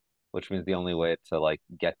 right? Which means the only way to like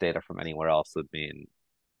get data from anywhere else would mean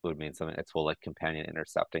something a tool like Companion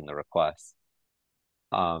intercepting the request.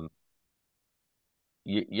 Um,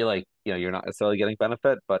 you're like, you're not necessarily getting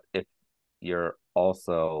benefit, but if you're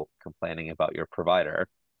also complaining about your provider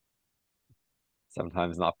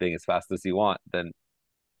sometimes not being as fast as you want, then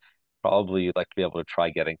probably you'd like to be able to try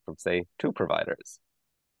getting from, say, two providers,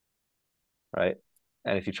 right?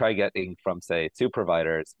 And if you try getting from, say, two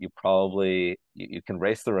providers, you can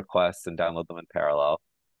race the requests and download them in parallel.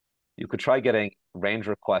 You could try getting range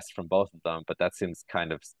requests from both of them, but that seems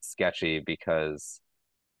kind of sketchy because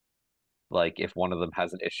like if one of them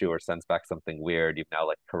has an issue or sends back something weird, you've now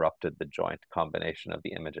like corrupted the joint combination of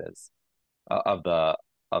the images of the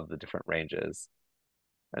different ranges.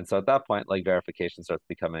 And so at that point, like verification starts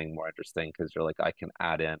becoming more interesting because you're like, I can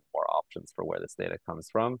add in more options for where this data comes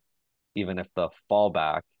from, even if the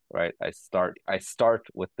fallback, right? I start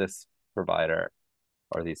with this provider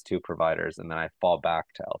or these two providers, and then I fall back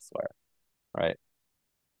to elsewhere, right?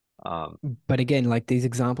 But again, like these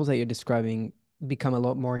examples that you're describing become a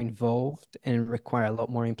lot more involved and require a lot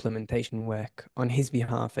more implementation work on his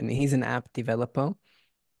behalf. And he's an app developer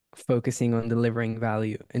focusing on delivering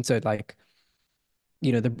value. And so like,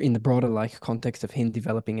 in the broader like context of him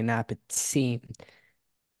developing an app, it seemed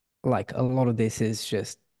like a lot of this is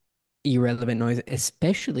just irrelevant noise,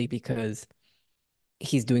 especially because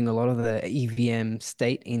he's doing a lot of the EVM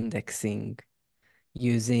state indexing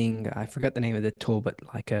using, I forgot the name of the tool, but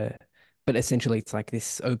essentially it's like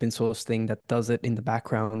this open source thing that does it in the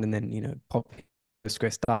background and then, pop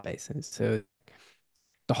Postgres database. And so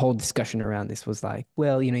the whole discussion around this was like,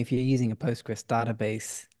 well, if you're using a Postgres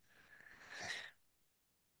database,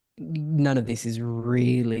 none of this is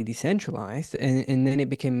really decentralized. And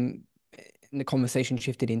then the conversation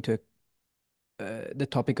shifted into the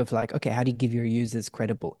topic of like, okay, how do you give your users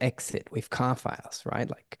credible exit with car files, right?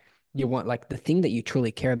 Like you want like the thing that you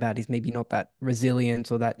truly care about is maybe not that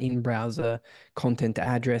resilience or that in-browser content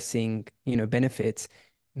addressing, benefits.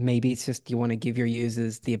 Maybe it's just you want to give your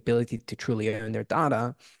users the ability to truly own their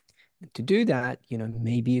data. To do that,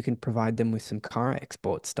 maybe you can provide them with some car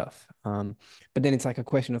export stuff. But then it's like a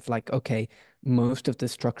question of like, okay, most of the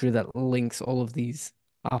structure that links all of these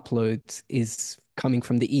uploads is coming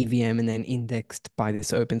from the EVM and then indexed by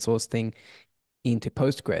this open source thing into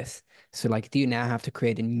Postgres. So like, do you now have to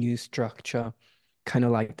create a new structure, kind of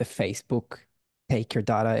like the Facebook take your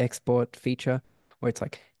data export feature, where it's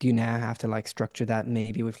like, do you now have to like structure that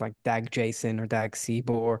maybe with like DAG JSON or DAG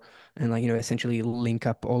CBOR and like, essentially link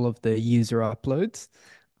up all of the user uploads?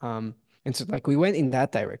 And so like we went in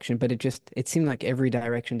that direction, but it seemed like every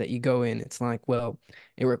direction that you go in, it's like, well,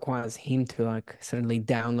 it requires him to like suddenly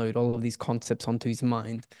download all of these concepts onto his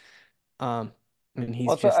mind. Um, and he's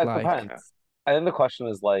Well, just it like, depends. I think the question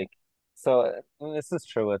is like, so and this is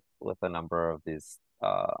true with a number of these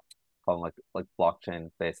call them like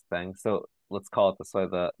blockchain based things. So let's call it this way: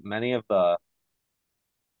 the many of the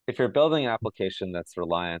if you're building an application that's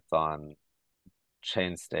reliant on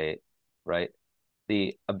chain state, right?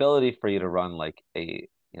 The ability for you to run like a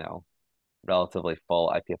relatively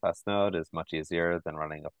full IPFS node is much easier than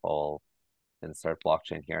running a full insert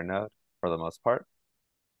blockchain here node for the most part.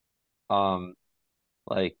 Um,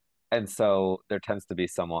 like, and so there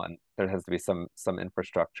there has to be some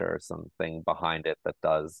infrastructure, something behind it that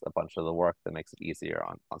does a bunch of the work that makes it easier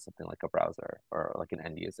on something like a browser or like an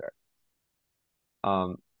end user.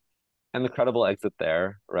 And the credible exit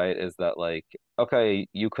there, right, is that like, okay,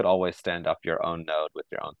 you could always stand up your own node with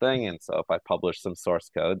your own thing. And so if I publish some source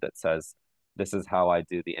code that says this is how I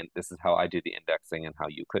do the indexing and how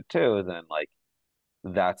you could too, then like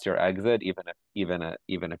that's your exit, even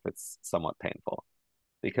if it's somewhat painful.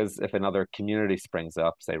 Because if another community springs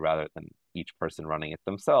up, say rather than each person running it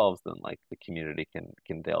themselves, then like the community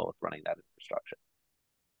can deal with running that infrastructure.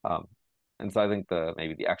 And so I think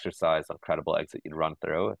maybe the exercise on credible exit you'd run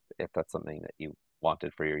through, if that's something that you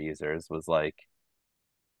wanted for your users, was like,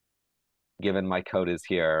 given my code is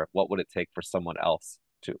here, what would it take for someone else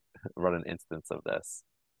to run an instance of this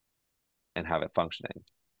and have it functioning?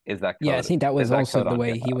 Is that Yeah, I code think that was also the on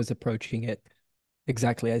way he GitHub? was approaching it,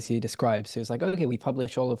 exactly as you described. So it's like, okay, we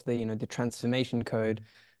publish all of the, the transformation code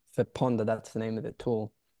for Ponder, that's the name of the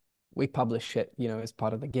tool. We publish it, as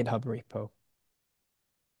part of the GitHub repo.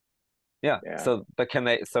 Yeah. Yeah. But can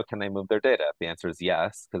they move their data? The answer is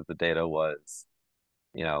yes, because the data was,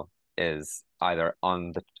 is either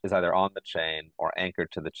on the chain or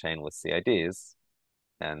anchored to the chain with CIDs,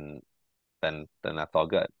 and then that's all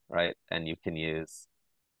good, right? And you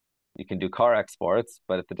can do car exports,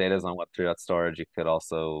 but if the data is on Web3.storage, you could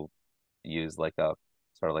also use like a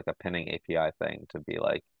sort of like a pinning API thing to be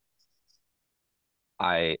like,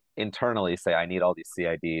 I internally say I need all these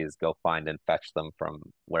CIDs, go find and fetch them from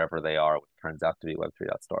wherever they are, which turns out to be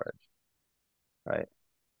Web3.storage, right?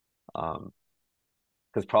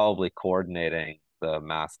 Because probably coordinating the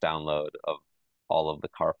mass download of all of the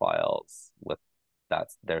car files with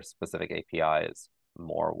their specific API is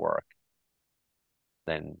more work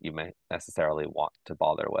than you may necessarily want to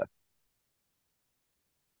bother with.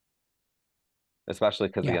 Especially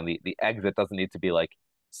because Yeah. again, the exit doesn't need to be like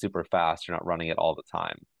super fast. You're not running it all the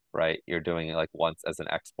time, right? You're doing it like once as an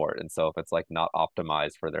export. And so if it's like not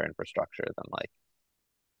optimized for their infrastructure, then like,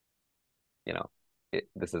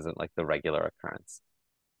 this isn't like the regular occurrence.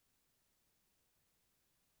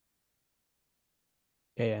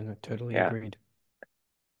 Yeah, no, totally Yeah. agreed.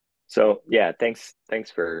 So yeah, thanks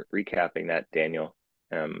for recapping that, Daniel.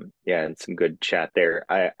 Yeah, and some good chat there.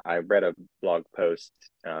 I read a blog post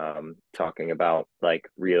talking about like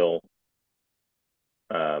real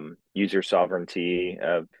user sovereignty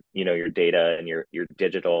of your data and your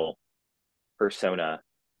digital persona,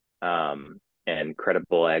 and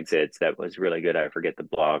credible exits. That was really good. I forget the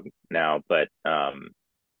blog now, but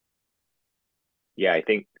yeah, I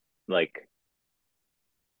think like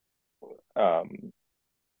um,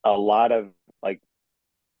 a lot of like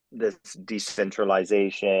this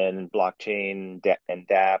decentralization, blockchain, and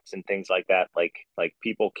dApps and things like that. Like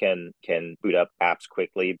people can boot up apps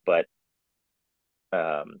quickly, but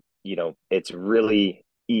it's really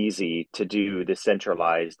easy to do the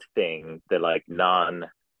centralized thing, the like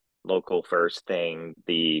non-local first thing,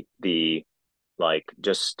 the like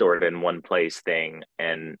just stored in one place thing.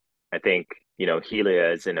 And I think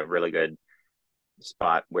Helia is in a really good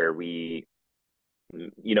spot where we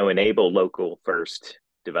enable local first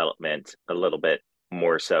development a little bit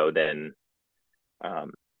more so than a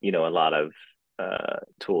lot of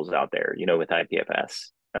tools out there, with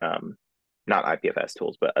IPFS. Not IPFS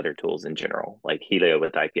tools, but other tools in general. Like Helia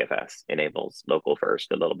with IPFS enables local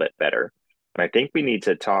first a little bit better. And I think we need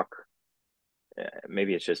to talk,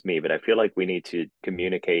 maybe it's just me, but I feel like we need to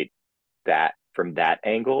communicate that from that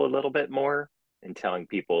angle a little bit more, and telling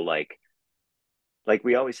people like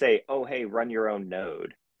we always say, oh, hey, run your own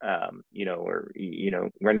node, or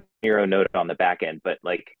run your own node on the back end. But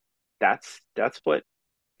like that's what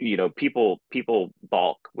people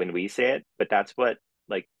balk when we say it, but that's what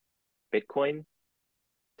like Bitcoin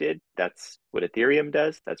did. That's what Ethereum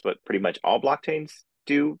does. That's what pretty much all blockchains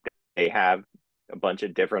do. They have a bunch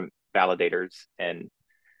of different validators and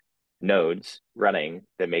nodes running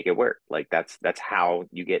that make it work. Like that's how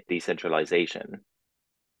you get decentralization.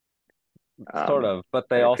 Sort of, but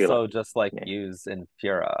they And I feel like, also just like yeah, use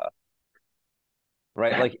Infura,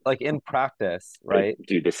 right? Like in practice, to right?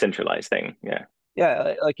 do the centralized thing. Yeah.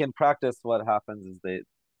 Yeah, like in practice, what happens is the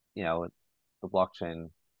blockchain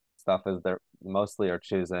stuff is they're mostly are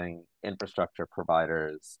choosing infrastructure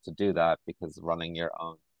providers to do that because running your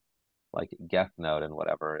own like Geth node and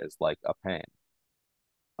whatever is like a pain.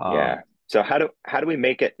 Yeah. So how do we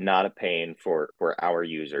make it not a pain for our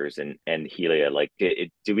users and Helia? Like,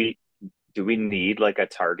 do we need like a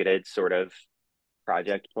targeted sort of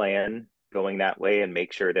project plan going that way, and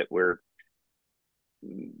make sure that we're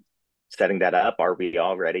setting that up? Are we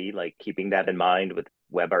already like keeping that in mind with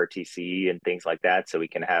WebRTC and things like that, so we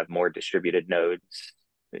can have more distributed nodes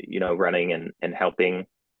running and helping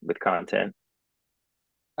with content?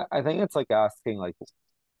 I think it's like asking like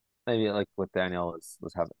maybe like what Daniel was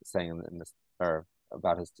saying in this or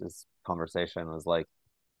about his conversation was like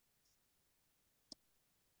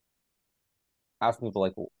asking people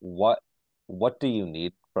like what do you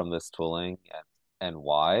need from this tooling and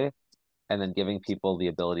why, and then giving people the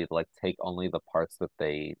ability to like take only the parts that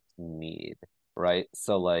they need, right?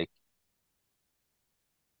 So like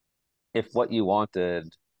if what you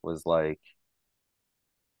wanted was like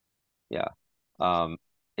yeah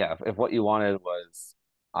if what you wanted was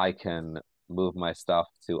I can move my stuff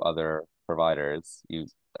to other providers, you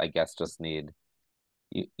I guess just need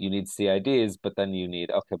you need CIDs, but then you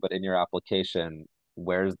need okay, but in your application,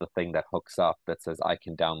 where's the thing that hooks up that says I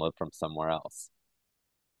can download from somewhere else?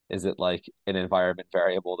 Is it like an environment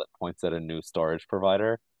variable that points at a new storage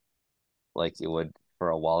provider, like it would for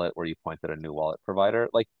a wallet where you point at a new wallet provider?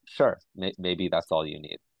 Like, sure, maybe that's all you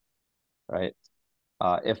need, right?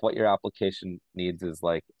 If what your application needs is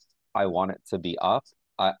like, I want it to be up,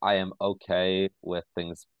 I am okay with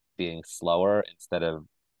things being slower instead of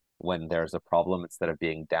when there's a problem, instead of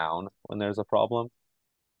being down when there's a problem,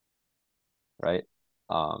 right?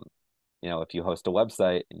 Um, if you host a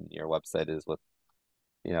website and your website is with,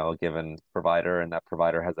 a given provider and that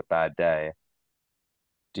provider has a bad day,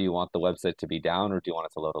 do you want the website to be down or do you want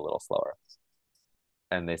it to load a little slower?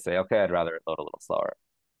 And they say, okay, I'd rather it load a little slower.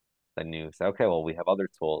 Then you say, okay, well, we have other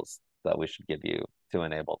tools that we should give you to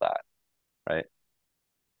enable that, right?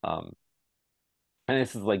 Um, and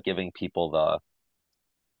this is like giving people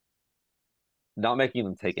not making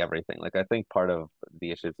them take everything. Like I think part of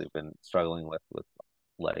the issues we've been struggling with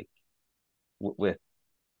like with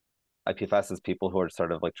IPFS is people who are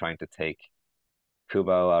sort of like trying to take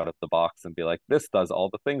Kubo out of the box and be like, this does all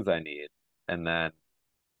the things I need. And then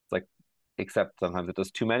it's like, except sometimes it does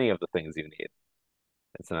too many of the things you need.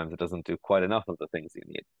 And sometimes it doesn't do quite enough of the things you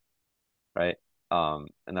need. Right.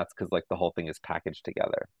 And that's because like the whole thing is packaged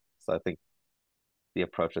together. So I think the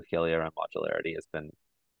approach with Helia and modularity is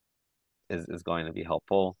going to be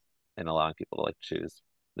helpful in allowing people to like choose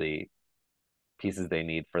the pieces they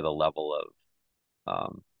need for the level of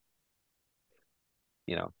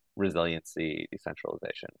resiliency,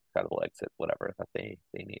 decentralization, credible exit, whatever that they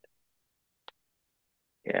need.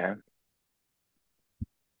 Yeah.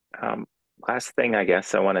 Last thing I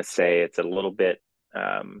guess I want to say, it's a little bit,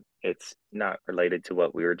 it's not related to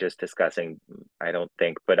what we were just discussing, I don't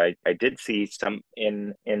think, but I did see some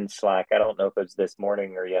in Slack. I don't know if it was this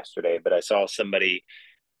morning or yesterday, but I saw somebody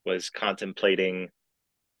was contemplating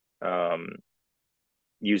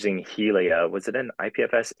using Helia. Was it an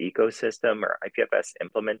IPFS ecosystem or IPFS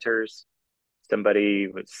implementers? Somebody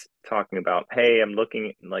was talking about, hey, I'm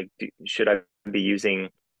looking like, should I be using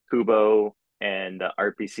Kubo and the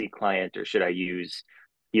RPC client, or should I use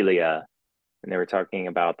Helia? And they were talking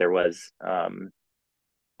about they were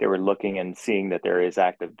looking and seeing that there is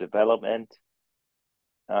active development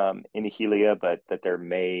in Helia, but that there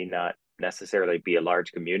may not necessarily be a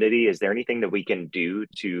large community. Is there anything that we can do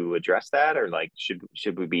to address that, or like should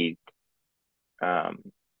we be? I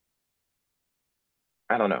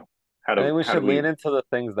don't know. I think we How do should we? lean into the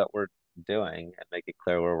things that we're doing and make it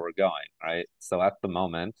clear where we're going, right? So at the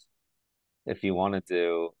moment, if you want to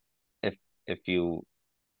do, if if you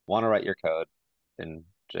want to write your code in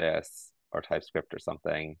JS or TypeScript or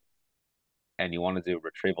something, and you want to do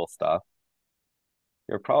retrieval stuff,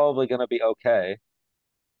 you're probably going to be okay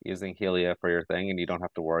using Helia for your thing, and you don't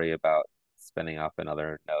have to worry about spinning up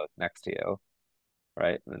another node next to you,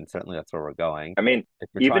 right? And certainly that's where we're going. I mean, If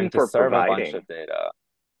you're even trying to for serve a bunch providing. of data,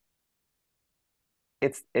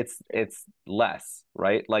 it's less,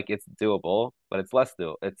 right? Like it's doable, but it's less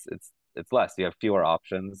do it's less. You have fewer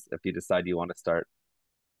options. If you decide you want to start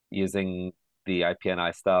using the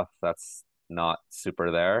IPNI stuff, that's not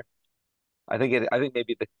super there. I think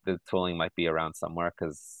maybe the tooling might be around somewhere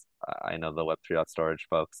because I know the Web3.storage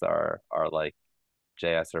folks are like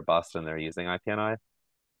JS or bust and they're using IPNI.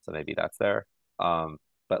 So maybe that's there.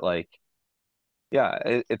 But like, yeah,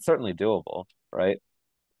 it's certainly doable, right?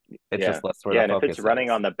 It's Yeah. just less where Yeah. the And if it's focus running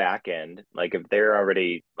is. on the back end, like if they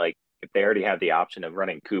already have the option of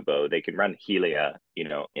running Kubo, they can run Helia,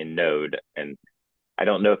 in Node. And I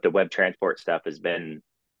don't know if the web transport stuff has been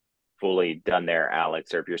fully done there,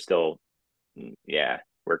 Alex, or if you're still, yeah,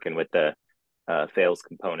 working with the fails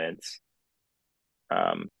components.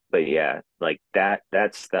 But yeah, like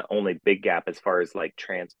that's the only big gap as far as like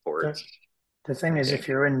transport, The thing I is, if think.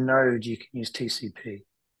 you're in Node, you can use TCP.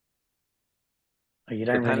 You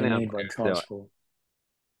don't really Depending on need what web you're doing. transport.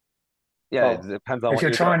 Yeah, it Well, depends on if what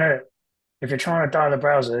you're you're doing. trying to if you're trying to dial a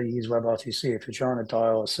browser, you use WebRTC. If you're trying to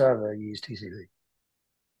dial a server, you use TCP.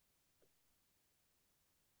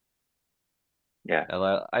 Yeah.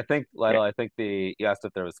 I think, Yeah. Lytle, I think you asked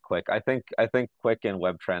if there was quick. I think quick in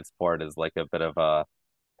web transport is like a bit of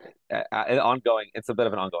an ongoing. It's a bit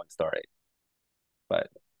of an ongoing story, but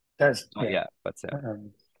not Yeah. yet. But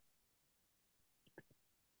soon.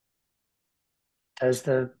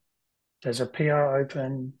 There's a PR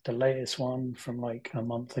open, the latest one from like a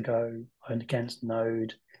month ago against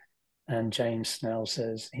Node, and James Snell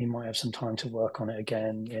says he might have some time to work on it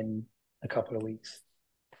again in a couple of weeks,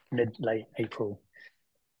 late April.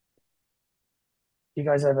 Did you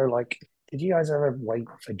guys ever wait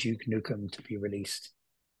for Duke Nukem to be released?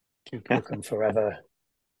 Duke Nukem Forever.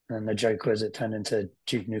 And the joke was it turned into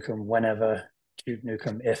Duke Nukem whenever, Duke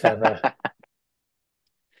Nukem if ever.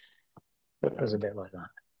 It was a bit like that.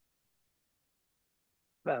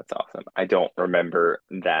 That's awesome. I don't remember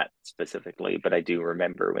that specifically, but I do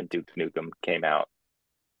remember when Duke Nukem came out.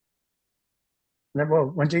 And then, well,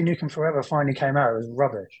 when Duke Nukem Forever finally came out, it was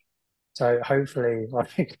rubbish. So hopefully,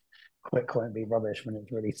 like, Quick won't be rubbish when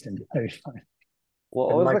it's released in Node. What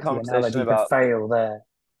And was the like the conversation analogy could about? fail there.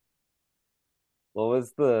 What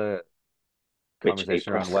was the Which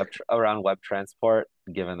conversation April? around web transport,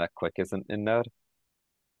 given that quick isn't in Node?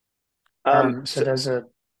 So there's a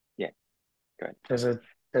yeah, go ahead.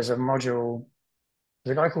 there's a module.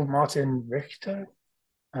 There's a guy called Martin Richter.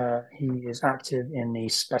 He is active in the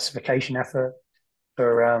specification effort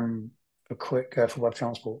for quick for web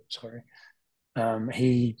transport. Sorry.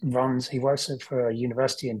 He works for a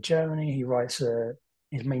university in Germany. He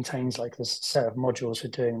maintains like this set of modules for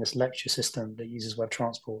doing this lecture system that uses web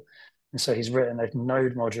transport. And so he's written a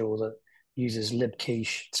Node module that uses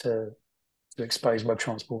libquiche to expose web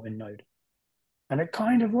transport in Node. And it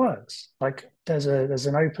kind of works. Like I've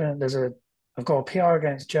got a PR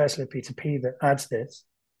against JSLib-P2P that adds this.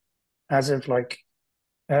 As of like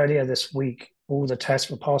earlier this week, all the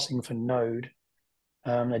tests were passing for Node.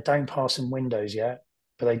 They don't pass in Windows yet,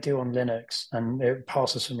 but they do on Linux, and it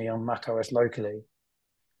passes for me on Mac OS locally.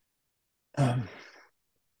 Yeah,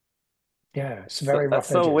 it's very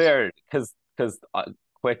That's rough so edges. weird because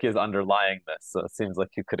quick is underlying this, so it seems like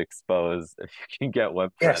you could expose if you can get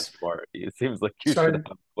web Yes. transport. It seems like you should have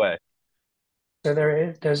quick. So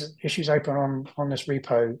there's issues open on this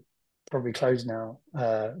repo, probably closed now,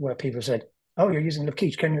 where people said, "Oh, you're using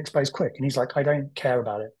libquiche. Can you expose quick?" And he's like, "I don't care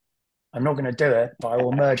about it. I'm not going to do it, but I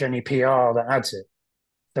will merge any PR that adds it."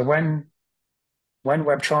 So when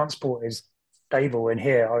web transport is stable in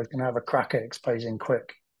here, I was going to have a crack at exposing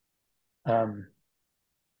quick,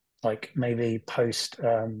 like maybe post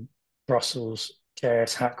Brussels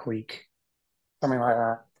JS Hack Week, something like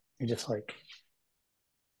that. You just like,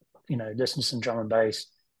 listen to some drum and bass,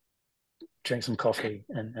 drink some coffee,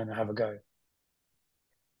 and have a go.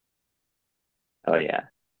 Oh yeah,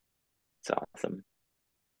 it's awesome.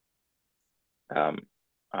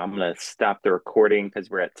 I'm gonna stop the recording because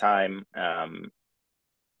we're at time.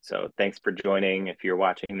 So thanks for joining. If you're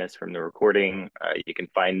watching this from the recording, you can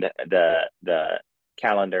find the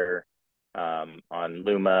calendar on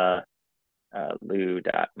Luma,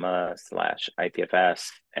 lu.ma/IPFS,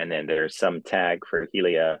 and then there's some tag for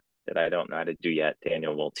Helia that I don't know how to do yet.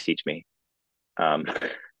 Daniel will teach me. Um,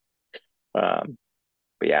 but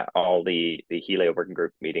yeah, all the Helia Working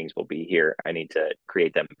Group meetings will be here. I need to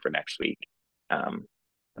create them for next week, and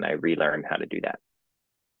I relearn how to do that.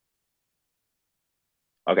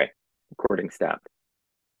 Okay, recording stopped.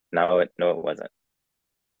 No, it wasn't.